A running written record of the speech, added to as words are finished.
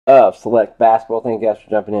of Select Basketball. Thank you guys for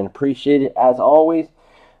jumping in. Appreciate it, as always.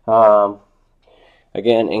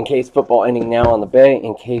 Again, in case football ending now on the Bay.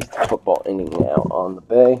 In case football ending now on the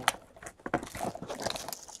Bay.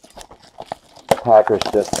 Packers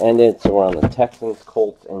just ended, so we're on the Texans,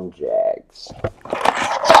 Colts, and Jags.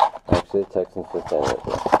 Actually, the Texans just ended.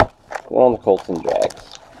 We're on the Colts and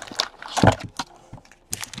Jags.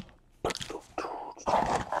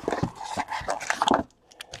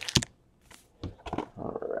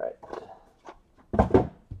 Alright.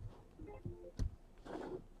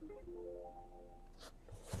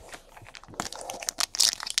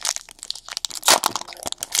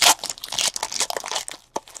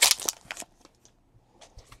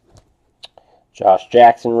 Josh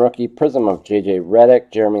Jackson, rookie. Prism of J.J.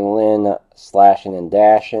 Redick. Jeremy Lin, slashing and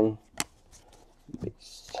dashing.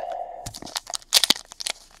 Beast.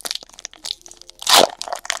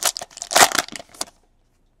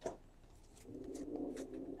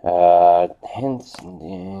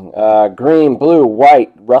 Henson, green, blue,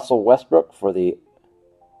 white. Russell Westbrook for the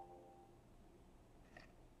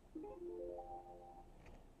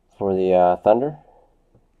Thunder.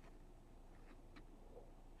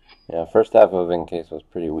 Yeah, first half of In Case was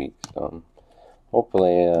pretty weak, so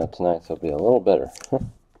hopefully tonight's will be a little better.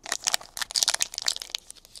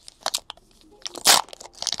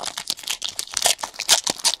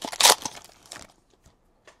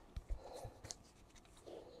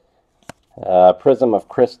 Prism of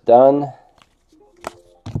Chris Dunn.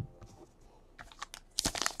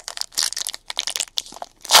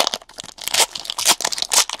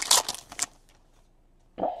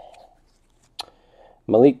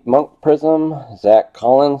 Malik Monk Prism, Zach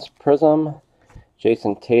Collins Prism,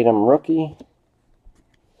 Jason Tatum Rookie,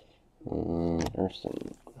 and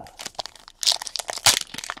Erson.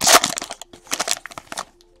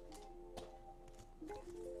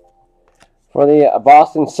 For the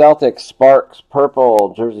Boston Celtics, Sparks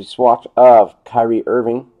Purple Jersey swatch of Kyrie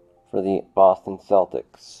Irving for the Boston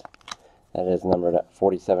Celtics. That is numbered at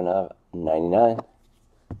 47 of 99.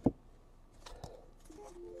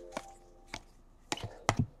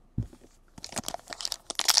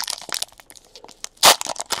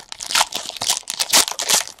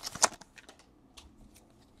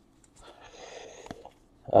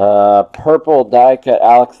 Purple die cut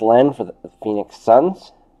Alex Len for the Phoenix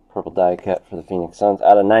Suns. Purple die cut for the Phoenix Suns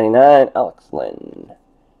out of 99, Alex Len.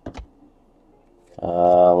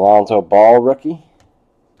 Lonzo Ball rookie.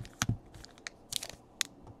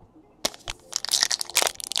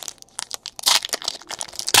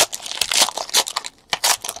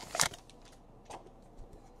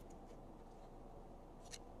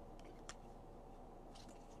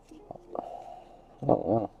 Oh,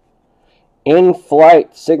 wow.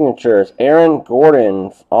 In-flight signatures, Aaron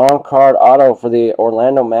Gordon, on-card auto for the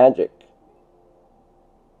Orlando Magic.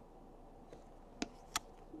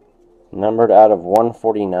 Numbered out of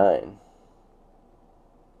 149.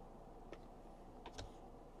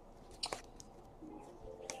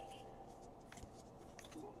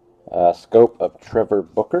 Scope of Trevor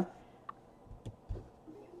Booker.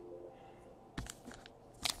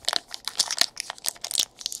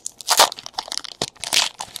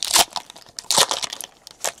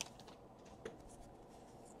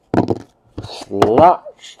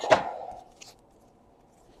 Lodged.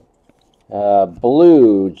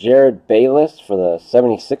 Blue, Jared Bayless for the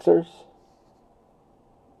 76ers.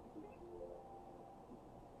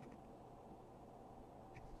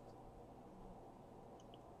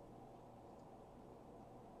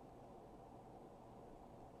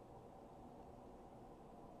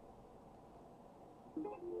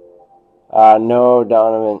 No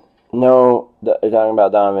Donovan. No, you're talking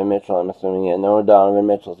about Donovan Mitchell, I'm assuming. Yeah, no Donovan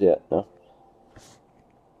Mitchells yet. No.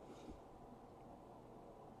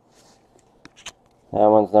 That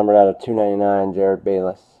one's numbered out of 299, Jared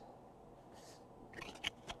Bayless.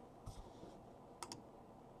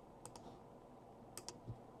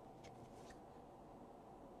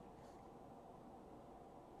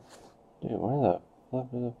 Dude, where the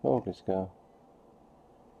fuck did the focus go?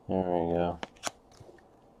 There we go.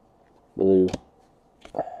 Blue.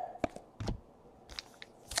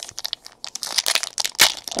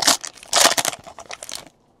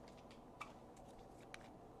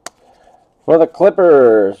 For the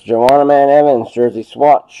Clippers, Juwan Man Evans, jersey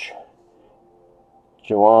swatch.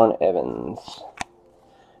 Juwan Evans.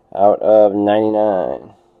 Out of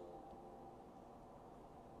 99.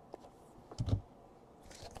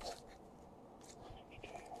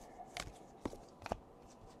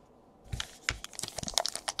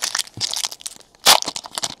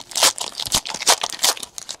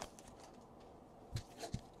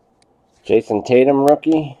 Jason Tatum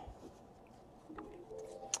rookie.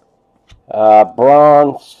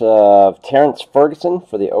 Bronze of Terrence Ferguson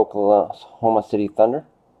for the Oklahoma City Thunder.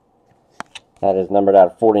 That is numbered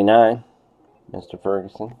out of 49, Mr.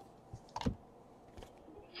 Ferguson.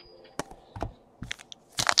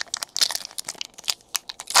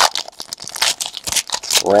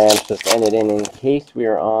 Rams just ended in case we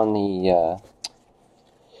are on the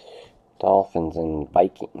Dolphins and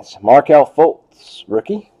Vikings. Markel Fultz,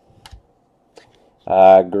 rookie.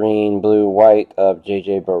 Green, blue, white of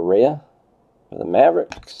J.J. Barea for the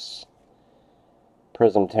Mavericks.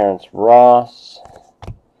 Prism Terrence Ross.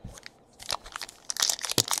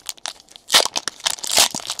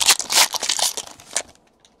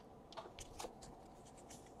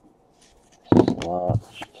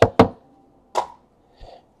 Launched.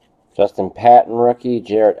 Justin Patton, rookie.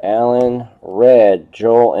 Jarrett Allen. Red,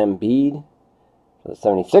 Joel Embiid for the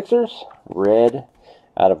 76ers. Red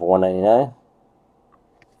out of 199.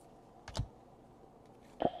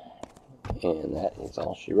 And that is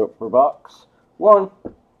all she wrote for box 1.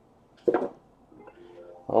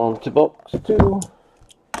 On to box 2.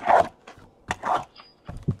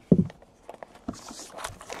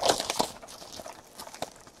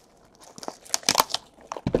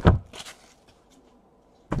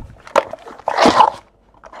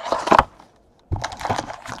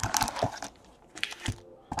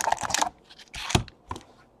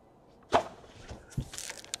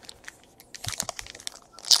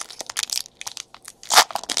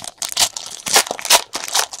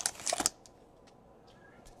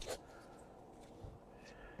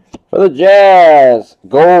 For the Jazz,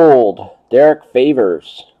 gold, Derek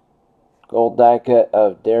Favors. Gold die cut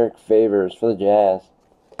of Derek Favors for the Jazz.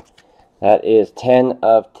 That is 10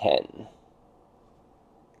 of 10.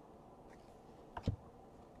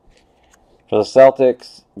 For the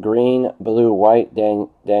Celtics, green, blue, white,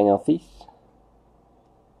 Daniel Theis.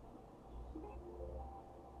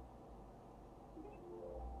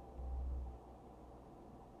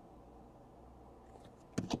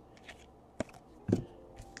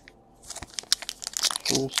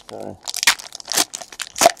 Two-star.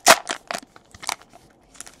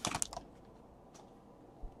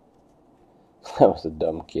 That was a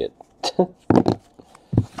dumb kid.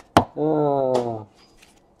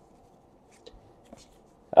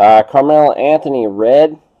 Carmelo Anthony,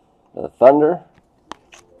 red for the Thunder.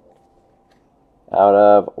 Out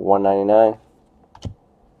of 199.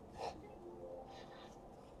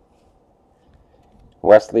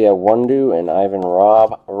 Wesley Awundu and Ivan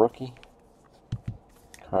Robb, a rookie.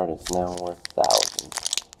 Card is now worth thousands.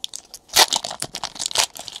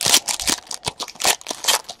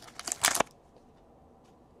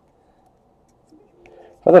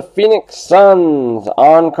 For the Phoenix Suns,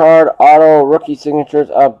 on-card auto rookie signatures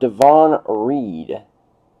of Devon Reed.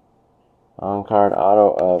 On-card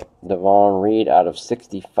auto of Devon Reed out of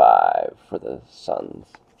 65 for the Suns.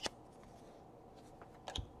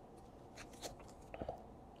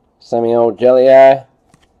 Samuel Jelly.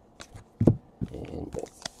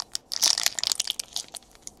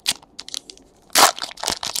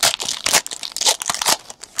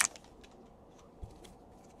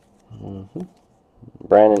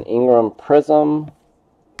 Brandon Ingram, Prism.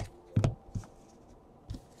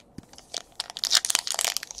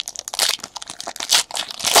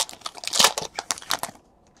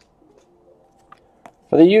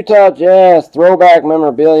 For the Utah Jazz, throwback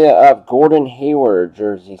memorabilia of Gordon Hayward,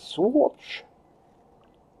 jersey swatch.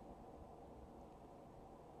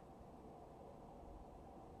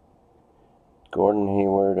 Gordon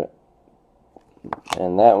Hayward.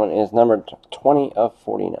 And that one is numbered 20 of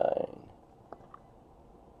 49.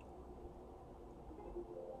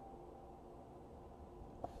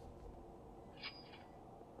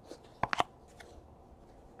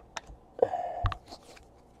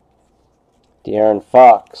 De'Aaron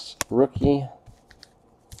Fox, rookie.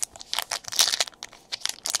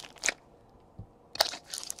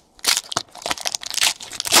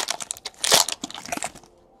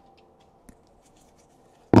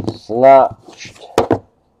 Slotched.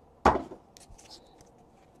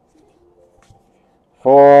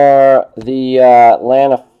 For the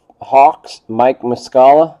Atlanta Hawks, Mike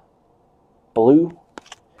Muscala, blue,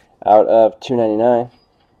 out of 299.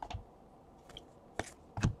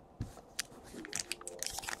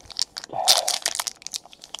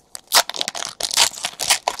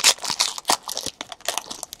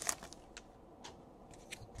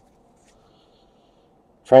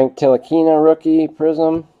 Frank Ntilikina, rookie,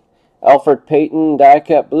 Prism. Elfrid Payton, die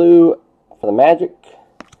cut blue for the Magic.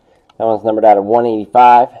 That one's numbered out of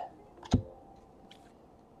 185.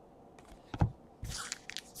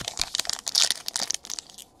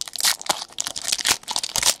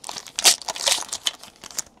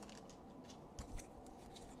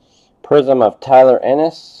 Prism of Tyler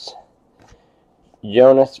Ennis.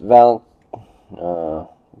 Jonas. Let's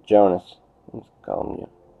call him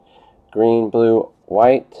green, blue,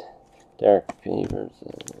 white. Derek Peavers.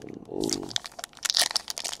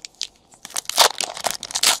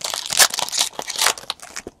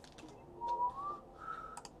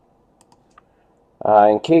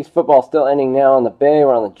 In case football still ending now on the Bay,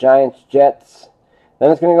 we're on the Giants, Jets.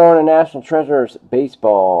 Then it's going to go into National Treasures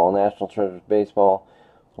Baseball. National Treasures Baseball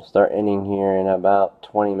will start ending here in about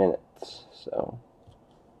 20 minutes. So,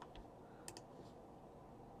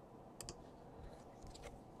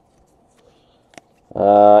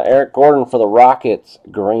 Eric Gordon for the Rockets,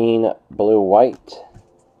 green, blue, white.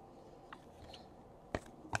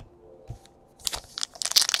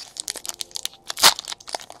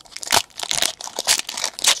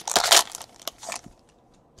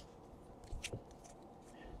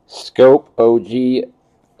 Scope OG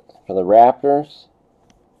for the Raptors.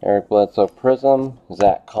 Eric Bledsoe Prism.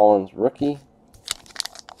 Zach Collins rookie.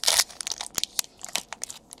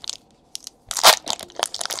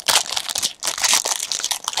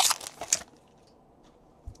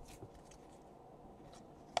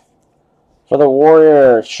 For the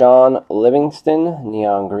Warriors, Sean Livingston,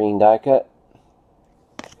 neon green die cut.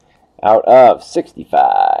 Out of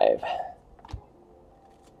 65.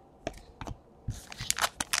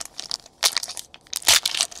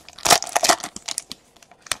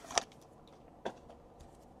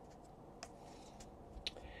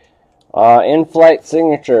 In-flight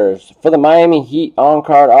signatures for the Miami Heat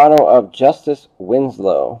on-card auto of Justice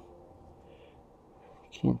Winslow.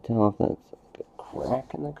 Can't tell if that's a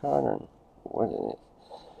crack in the card or what it is.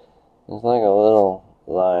 There's like a little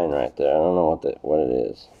line right there. I don't know what it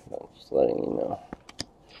is, but I'm just letting you know.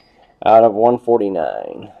 Out of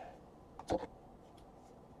 149.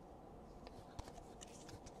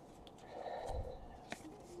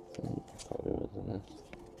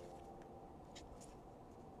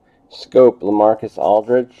 Scope, LaMarcus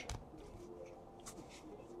Aldridge.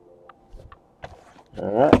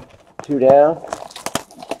 Alright, 2 down.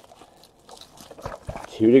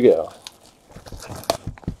 2 to go.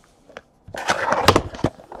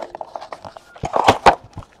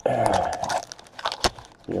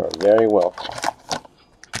 You are very welcome.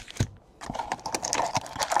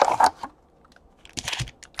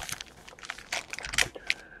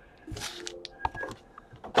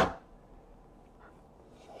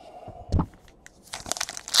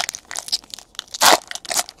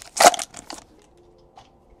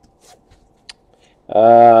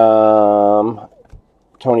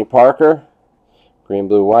 Tony Parker, green,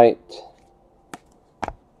 blue, white.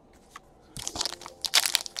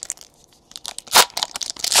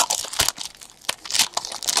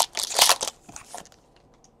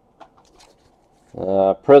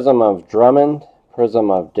 Prism of Drummond,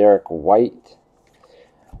 Prism of Derek White.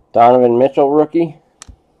 Donovan Mitchell rookie.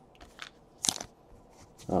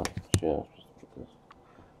 Oh, shit.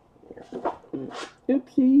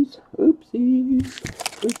 Oopsies, oopsies,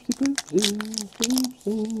 oopsie, oopsie,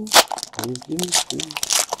 oopsie.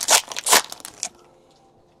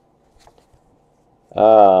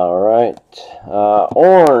 All right,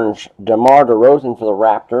 orange, DeMar DeRozan for the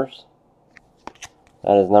Raptors.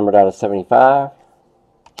 That is numbered out of 75.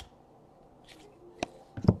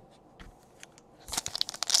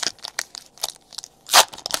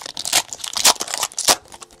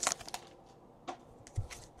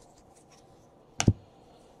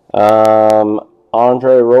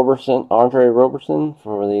 Andre Roberson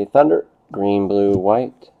for the Thunder, green, blue,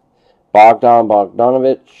 white. Bogdan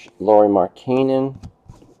Bogdanovic, Lauri Markkanen.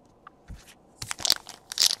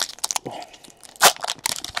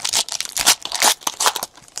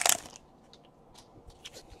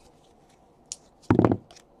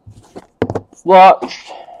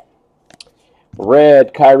 Swatched.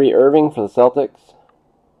 Red, Kyrie Irving for the Celtics.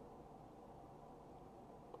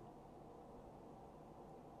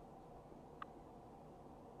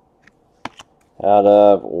 Out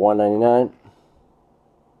of 199.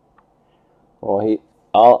 Well,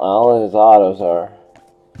 all his autos are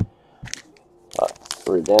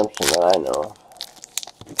redemption that I know of.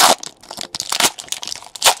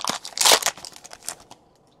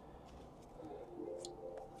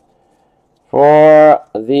 For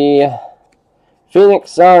the Phoenix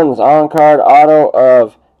Suns, on-card auto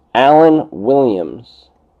of Allen Williams.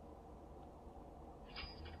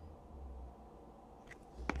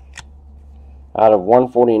 Out of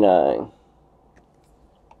 149.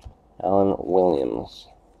 Allen Williams.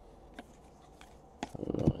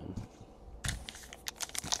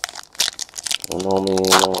 I normally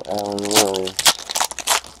know Allen Williams.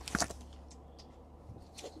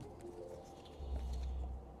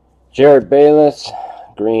 Jared Bayless,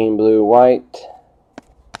 green, blue, white.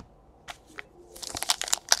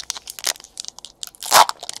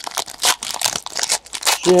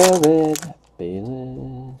 Jared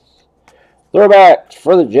Bayless. Throwback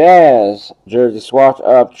for the Jazz. Jersey swatch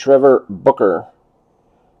of Trevor Booker.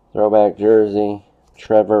 Throwback jersey,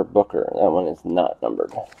 Trevor Booker. That one is not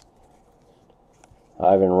numbered.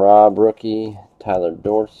 Ivan Robb, rookie. Tyler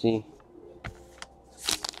Dorsey.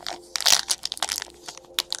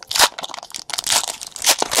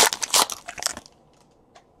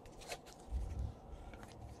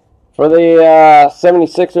 For the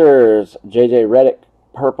 76ers, J.J. Redick,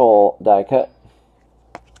 purple die cut.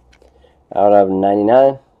 Out of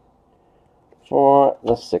 99. For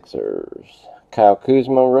the Sixers, Kyle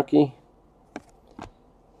Kuzma, rookie.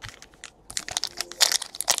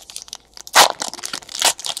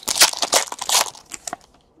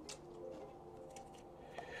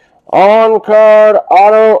 On-card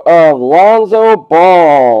auto of Lonzo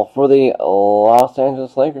Ball for the Los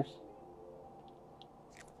Angeles Lakers.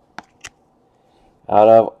 Out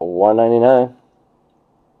of 199.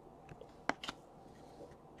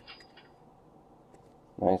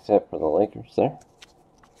 Nice hit for the Lakers there.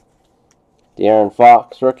 De'Aaron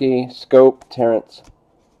Fox, rookie. Scope, Terrence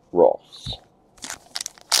Ross.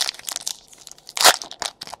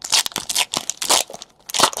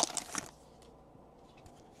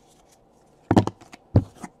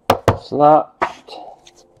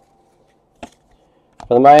 Slotched.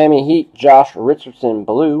 For the Miami Heat, Josh Richardson,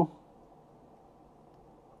 blue.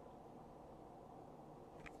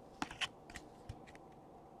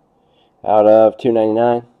 Out of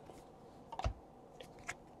 299.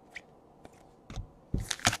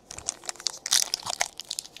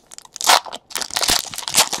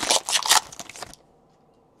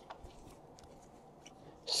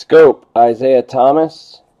 Scope, Isaiah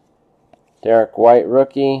Thomas. Derek White,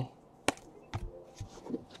 rookie.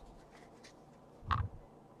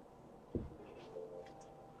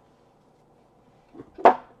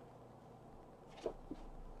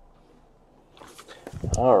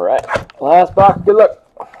 All right, last box, good luck.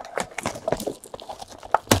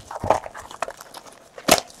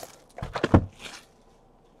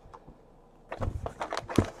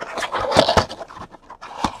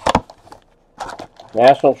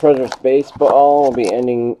 National Treasures Baseball will be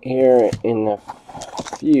ending here in a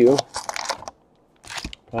few,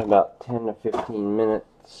 probably about 10 to 15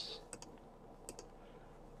 minutes.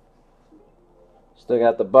 Still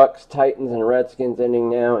got the Bucks, Titans, and Redskins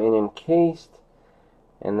ending now in encased.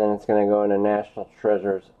 And then it's going to go into National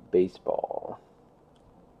Treasures Baseball.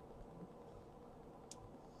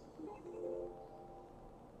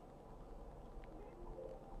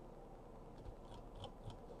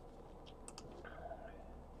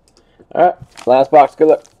 Alright, last box. Good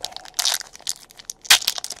luck.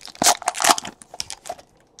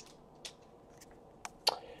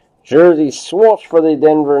 Jersey swatch for the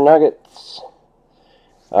Denver Nuggets.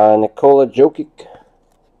 Nikola Jokic.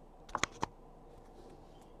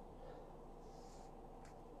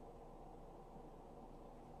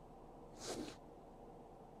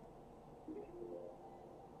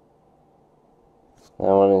 That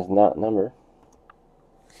one is not numbered.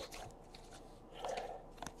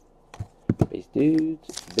 Base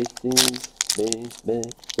dudes, base dudes,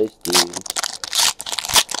 base dudes.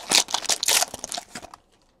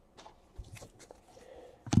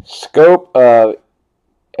 Scope of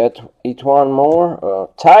Etwan Moore.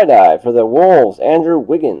 Tie-dye for the Wolves, Andrew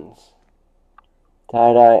Wiggins.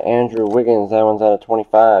 Tie-dye Andrew Wiggins. That one's out of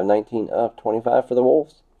 25. 19 of 25 for the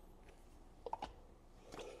Wolves.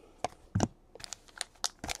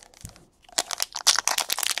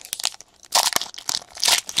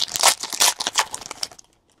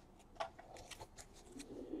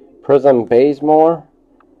 Prism Bazemore,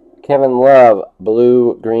 Kevin Love,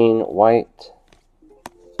 blue, green, white.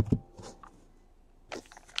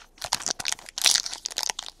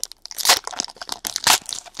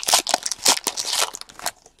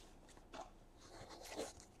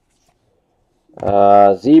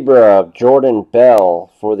 Zebra of Jordan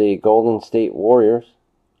Bell for the Golden State Warriors.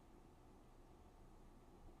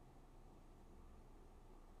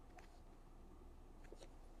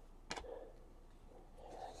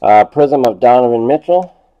 Prism of Donovan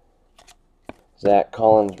Mitchell. Zach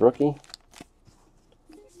Collins, rookie.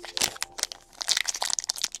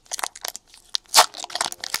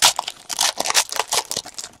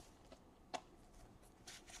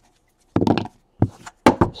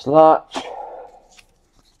 Slotch.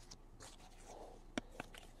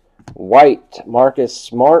 White, Marcus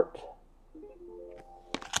Smart.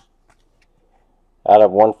 Out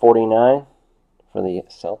of 149 for the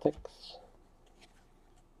Celtics.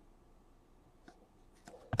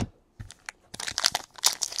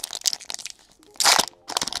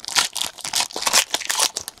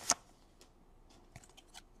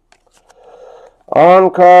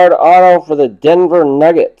 On-card auto for the Denver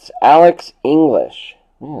Nuggets, Alex English.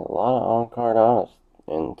 Man, a lot of on-card autos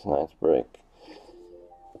in tonight's break.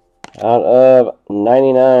 Out of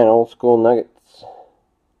 99, old school Nuggets.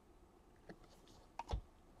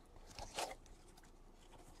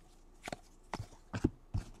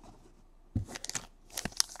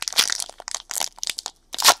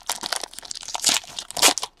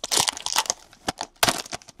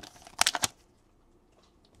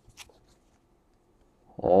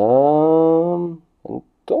 I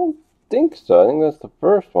don't think so. I think that's the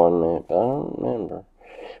first one, maybe. I don't remember.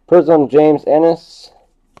 Prism, James Ennis.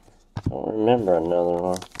 I don't remember another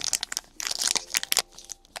one.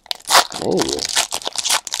 Maybe.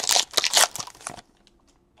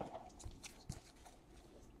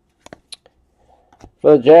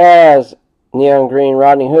 For the Jazz, Neon Green,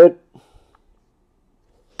 Rodney Hood.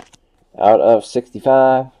 Out of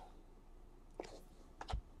 65.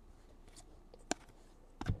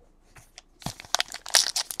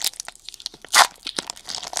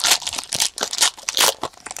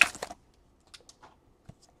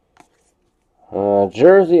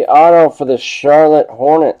 Jersey auto for the Charlotte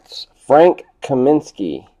Hornets, Frank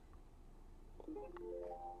Kaminsky.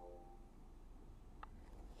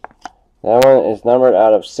 That one is numbered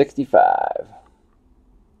out of 65.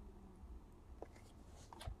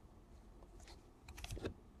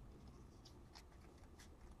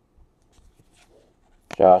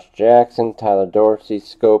 Josh Jackson, Tyler Dorsey,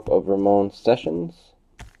 scope of Ramon Sessions.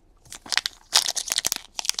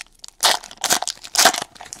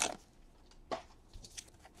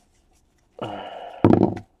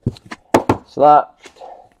 Slot.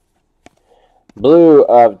 Blue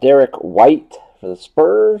of Derek White for the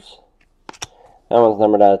Spurs. That one's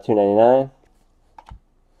numbered out of 299.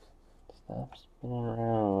 Stop spinning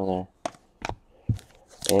around over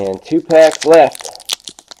there. And 2 packs left.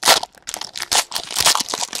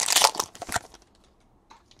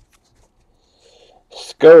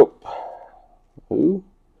 Scope. Who?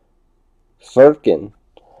 Furkin.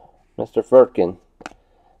 Mr. Furkin.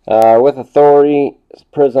 With authority,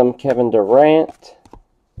 Prism, Kevin Durant.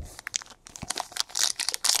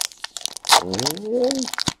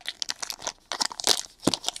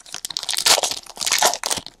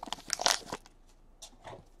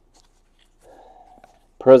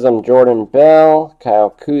 Prism, Jordan Bell, Kyle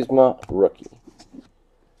Kuzma, rookie.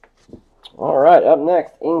 All right, up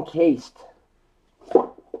next, encased.